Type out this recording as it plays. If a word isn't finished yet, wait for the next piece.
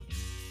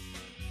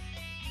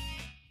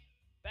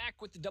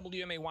back with the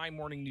WMAY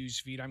Morning News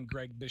Feed. I'm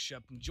Greg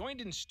Bishop. I'm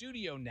joined in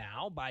studio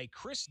now by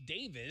Chris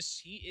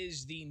Davis. He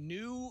is the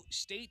new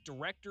state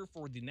director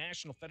for the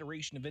National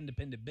Federation of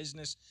Independent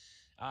Business,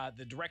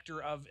 the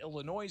director of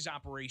Illinois'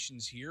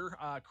 operations here.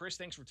 Chris,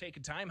 thanks for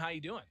taking time. How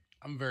you doing?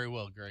 I'm very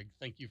well, Greg.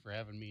 Thank you for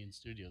having me in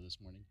studio this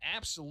morning.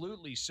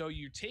 Absolutely. So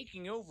you're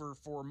taking over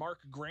for Mark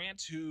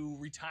Grant, who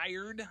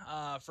retired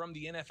from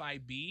the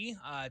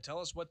NFIB. Tell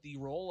us what the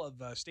role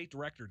of state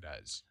director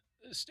does.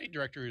 State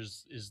director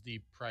is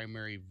the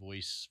primary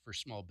voice for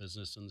small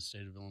business in the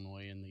state of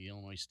Illinois and the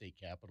Illinois state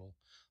capital.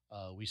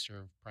 We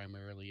serve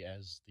primarily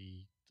as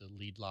the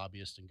lead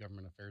lobbyist and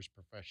government affairs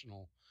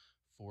professional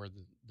for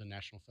the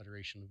National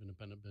Federation of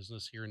Independent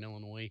Business. Here in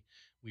Illinois,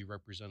 we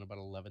represent about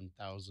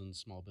 11,000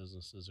 small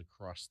businesses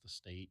across the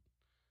state.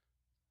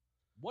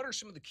 What are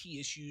some of the key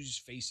issues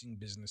facing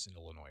business in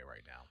Illinois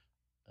right now?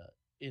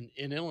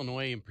 In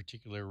Illinois in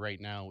particular right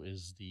now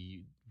is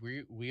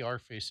we are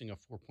facing a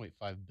 $4.5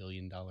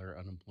 billion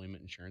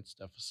unemployment insurance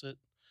deficit.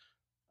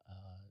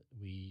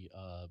 We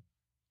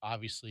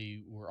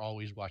obviously we're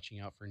always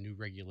watching out for new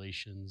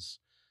regulations.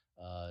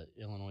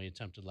 Illinois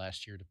attempted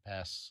last year to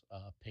pass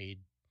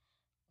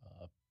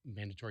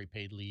mandatory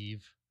paid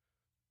leave,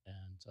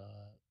 and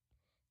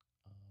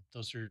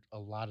those are a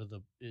lot of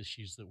the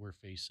issues that we're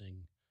facing.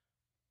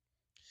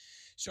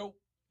 So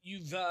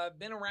you've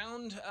been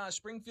around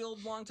Springfield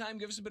a long time.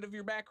 Give us a bit of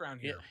your background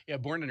here. Yeah,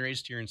 born and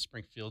raised here in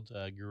Springfield.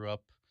 Grew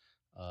up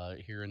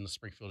here in the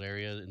Springfield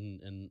area,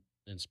 in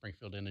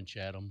Springfield and in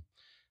Chatham,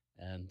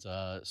 and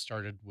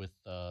started with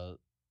the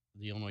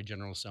Illinois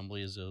General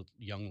Assembly as a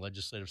young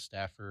legislative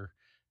staffer,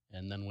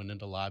 and then went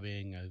into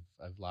lobbying.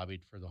 I've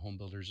lobbied for the Home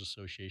Builders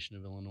Association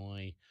of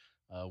Illinois,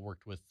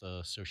 worked with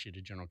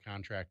Associated General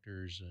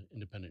Contractors,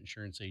 independent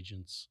insurance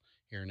agents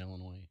here in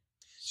Illinois.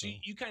 So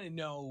you kind of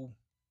know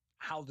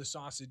how the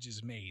sausage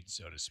is made,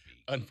 so to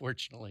speak.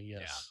 Unfortunately,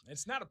 yes. Yeah.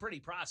 It's not a pretty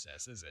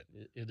process, is it?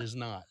 It is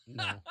not,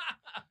 no.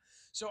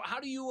 So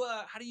how do you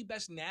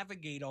best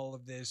navigate all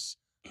of this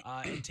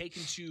and take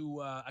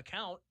into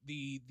account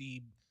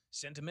the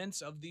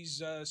sentiments of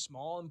these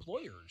small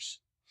employers?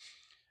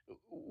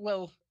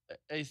 Well,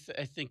 I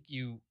think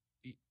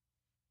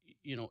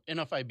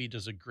NFIB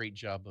does a great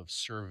job of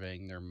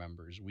surveying their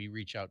members. We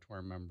reach out to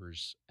our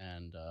members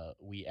and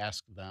we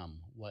ask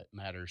them what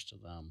matters to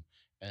them.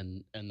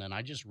 And then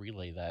I just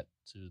relay that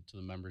to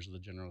the members of the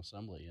General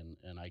Assembly,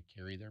 and I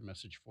carry their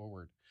message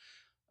forward.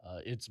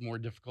 It's more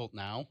difficult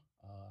now.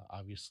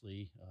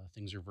 Obviously,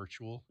 things are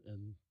virtual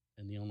in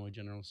the Illinois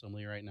General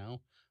Assembly right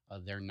now.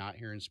 They're not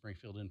here in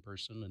Springfield in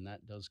person, and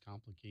that does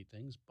complicate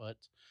things. But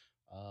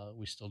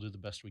we still do the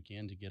best we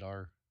can to get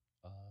our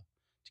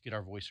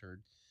voice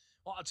heard.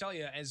 Well, I'll tell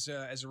you, as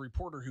a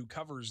reporter who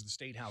covers the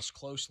State House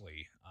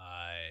closely,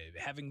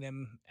 having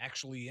them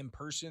actually in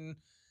person,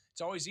 it's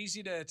always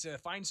easy to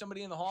find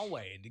somebody in the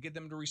hallway and to get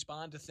them to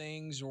respond to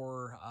things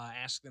or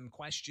ask them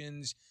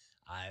questions.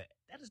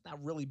 That has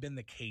not really been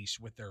the case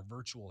with their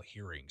virtual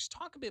hearings.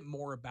 Talk a bit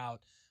more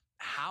about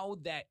how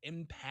that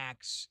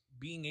impacts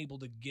being able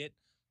to get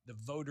the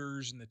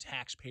voters and the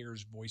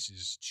taxpayers'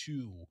 voices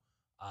to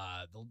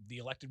the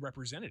elected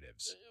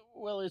representatives.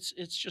 Well, it's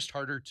just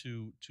harder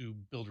to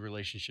build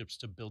relationships,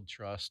 to build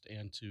trust,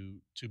 and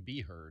to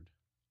be heard.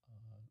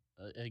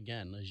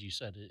 Again, as you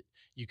said,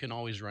 you can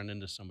always run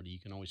into somebody. You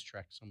can always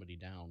track somebody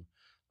down.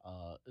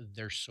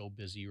 They're so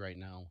busy right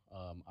now.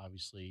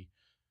 Obviously,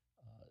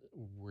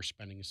 we're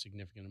spending a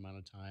significant amount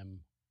of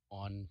time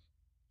on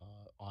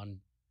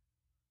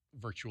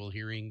virtual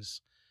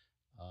hearings.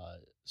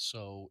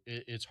 So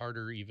it's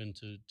harder even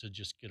to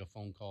just get a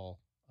phone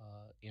call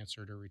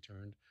answered or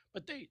returned.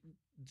 But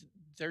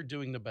they're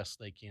doing the best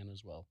they can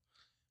as well.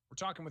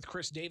 We're talking with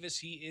Chris Davis.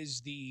 He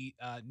is the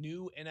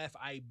new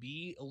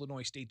NFIB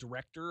Illinois State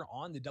Director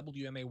on the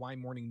WMAY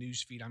Morning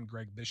News Feed. I'm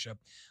Greg Bishop.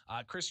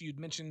 Chris, you'd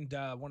mentioned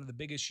one of the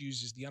big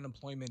issues is the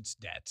unemployment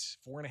debt,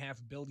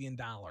 $4.5 billion.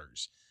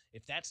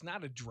 If that's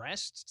not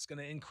addressed, it's going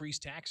to increase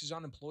taxes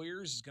on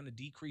employers. It's going to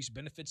decrease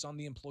benefits on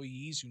the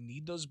employees who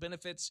need those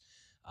benefits.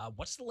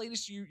 What's the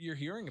latest you're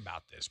hearing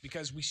about this?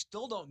 Because we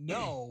still don't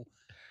know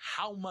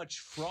how much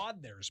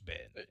fraud there's been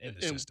in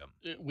the system.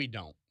 We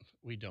don't.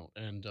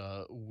 And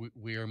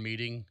we are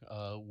meeting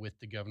with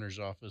the governor's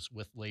office,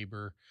 with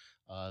labor.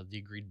 The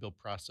agreed bill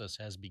process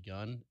has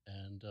begun,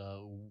 and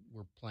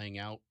we're playing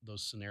out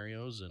those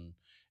scenarios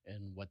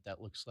and what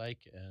that looks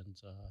like. And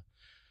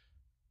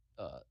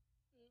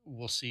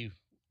we'll see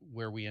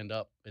where we end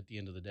up at the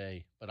end of the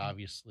day. But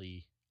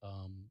obviously,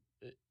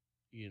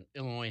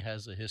 Illinois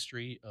has a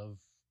history of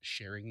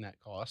sharing that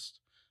cost,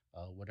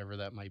 whatever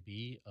that might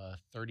be.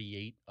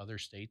 38 other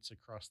states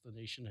across the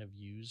nation have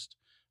used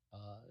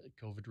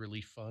COVID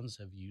relief funds,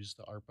 have used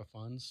the ARPA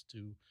funds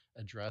to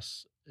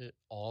address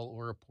all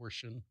or a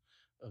portion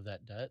of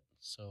that debt.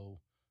 So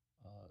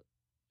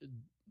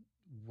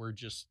we're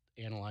just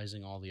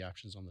analyzing all the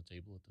options on the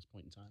table at this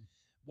point in time.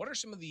 What are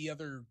some of the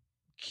other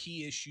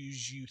key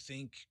issues you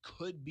think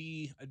could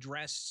be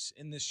addressed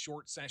in this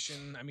short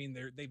session? I mean,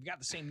 they've got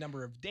the same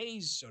number of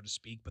days, so to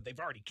speak, but they've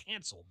already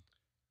canceled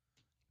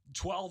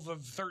 12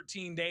 of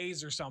 13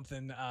 days or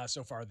something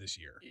so far this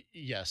year.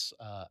 Yes,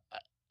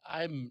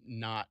 I'm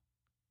not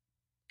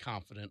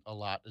confident a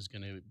lot is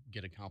going to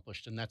get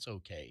accomplished, and that's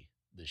okay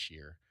this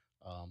year.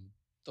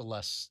 The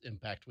less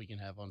impact we can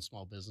have on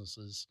small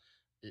businesses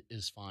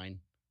is fine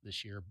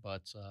this year,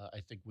 but I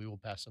think we will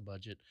pass a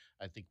budget.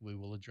 I think we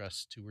will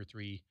address two or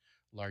three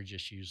large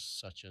issues,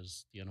 such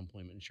as the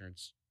unemployment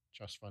insurance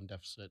trust fund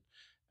deficit,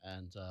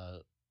 and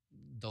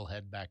they'll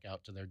head back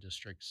out to their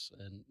districts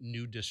and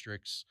new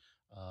districts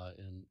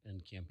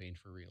and campaign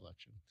for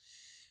reelection.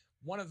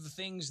 One of the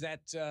things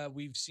that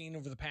we've seen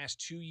over the past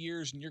 2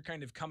 years, and you're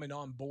kind of coming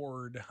on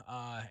board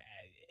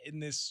in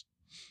this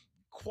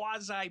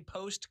quasi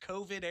post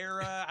COVID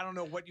era. I don't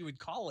know what you would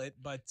call it,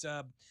 but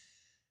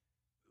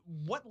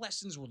what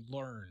lessons were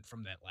learned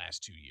from that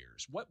last 2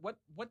 years? What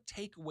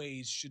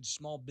takeaways should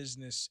small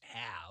business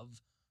have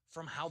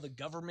from how the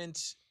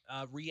government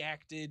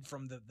reacted,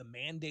 from the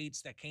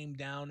mandates that came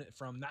down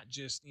from not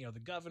just the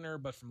governor,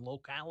 but from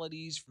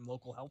localities, from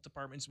local health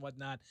departments and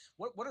whatnot?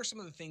 What are some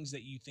of the things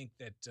that you think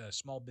that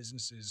small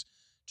businesses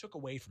took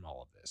away from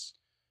all of this?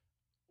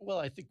 Well,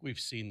 I think we've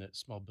seen that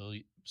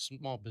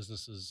small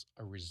businesses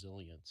are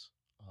resilient.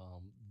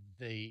 Um,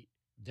 they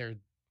they're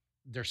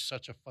they're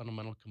such a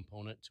fundamental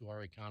component to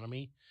our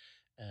economy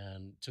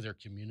and to their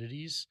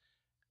communities,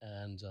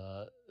 and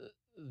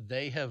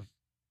they have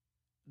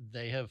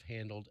they have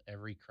handled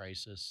every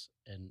crisis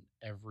and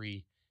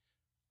every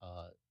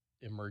uh,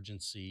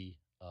 emergency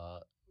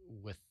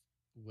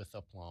with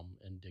aplomb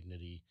and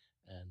dignity,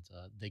 and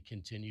they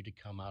continue to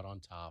come out on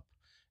top,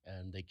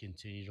 and they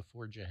continue to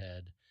forge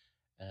ahead.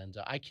 And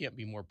I can't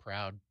be more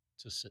proud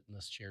to sit in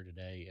this chair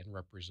today and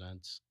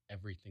represent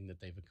everything that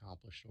they've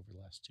accomplished over the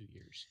last 2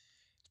 years.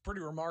 It's pretty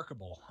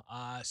remarkable.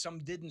 Some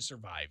didn't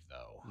survive,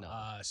 though.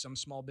 No, Some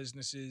small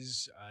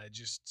businesses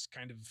just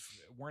kind of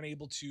weren't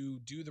able to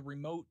do the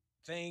remote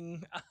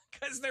thing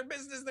because their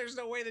business, there's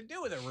no way to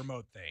do with a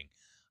remote thing.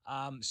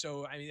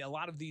 So, I mean, a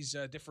lot of these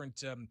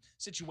different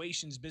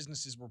situations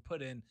businesses were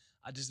put in.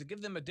 Does it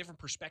give them a different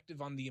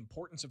perspective on the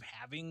importance of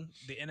having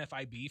the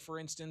NFIB, for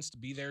instance, to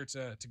be there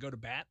to go to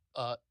bat?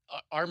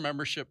 our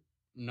membership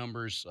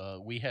numbers,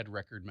 we had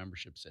record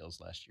membership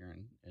sales last year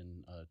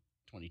in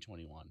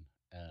 2021,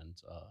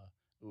 and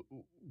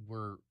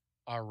we're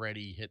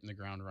already hitting the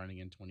ground running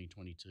in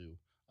 2022.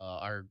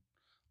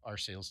 Our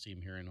sales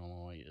team here in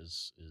Illinois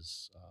is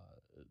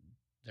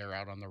they're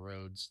out on the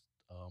roads,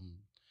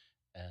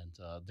 and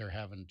they're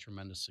having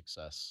tremendous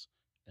success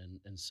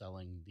in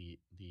selling the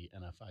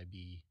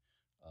NFIB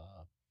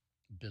uh,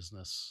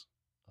 business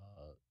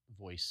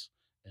voice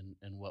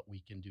and what we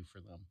can do for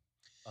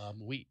them.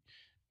 We,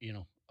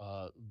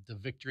 the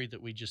victory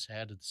that we just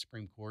had at the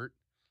Supreme Court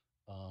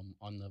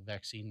on the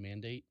vaccine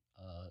mandate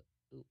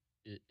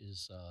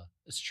is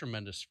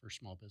tremendous for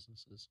small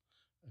businesses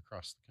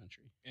across the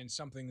country. And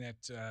something that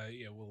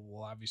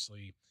will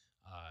obviously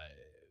uh,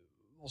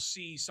 we'll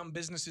see some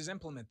businesses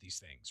implement these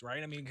things,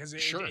 right? I mean, because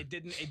Sure. it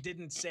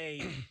didn't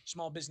say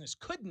small business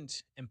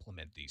couldn't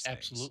implement these things.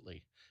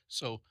 Absolutely.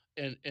 So,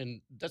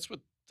 and that's what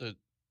the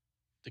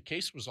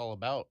case was all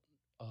about.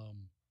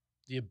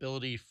 The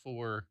ability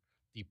for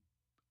the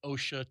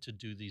OSHA to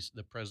do these,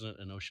 the president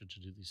and OSHA to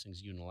do these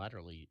things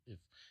unilaterally.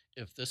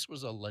 If this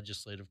was a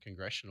legislative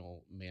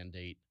congressional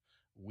mandate,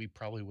 we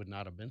probably would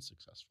not have been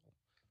successful.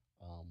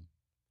 Um,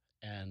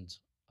 and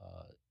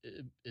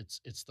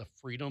it's the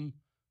freedom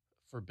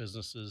for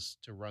businesses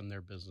to run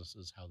their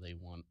businesses how they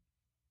want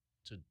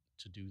to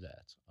to do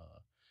that.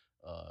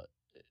 Uh,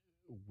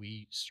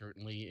 we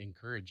certainly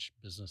encourage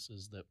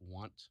businesses that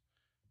want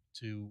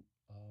to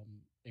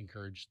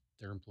encourage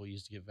their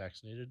employees to get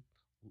vaccinated.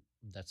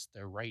 That's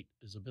their right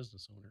as a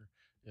business owner.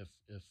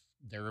 If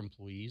their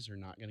employees are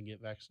not going to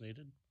get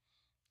vaccinated,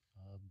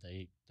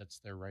 they that's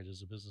their right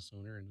as a business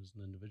owner and as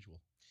an individual.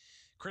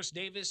 Chris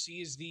Davis,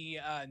 he is the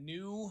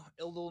new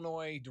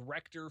Illinois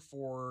director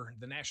for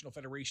the National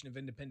Federation of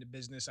Independent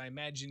Business. I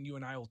imagine you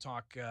and I will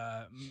talk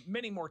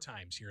many more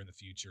times here in the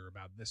future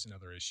about this and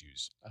other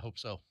issues. I hope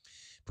so.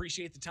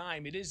 Appreciate the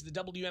time. It is the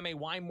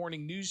WMAY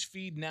morning news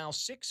feed, now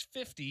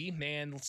 6:50, and let's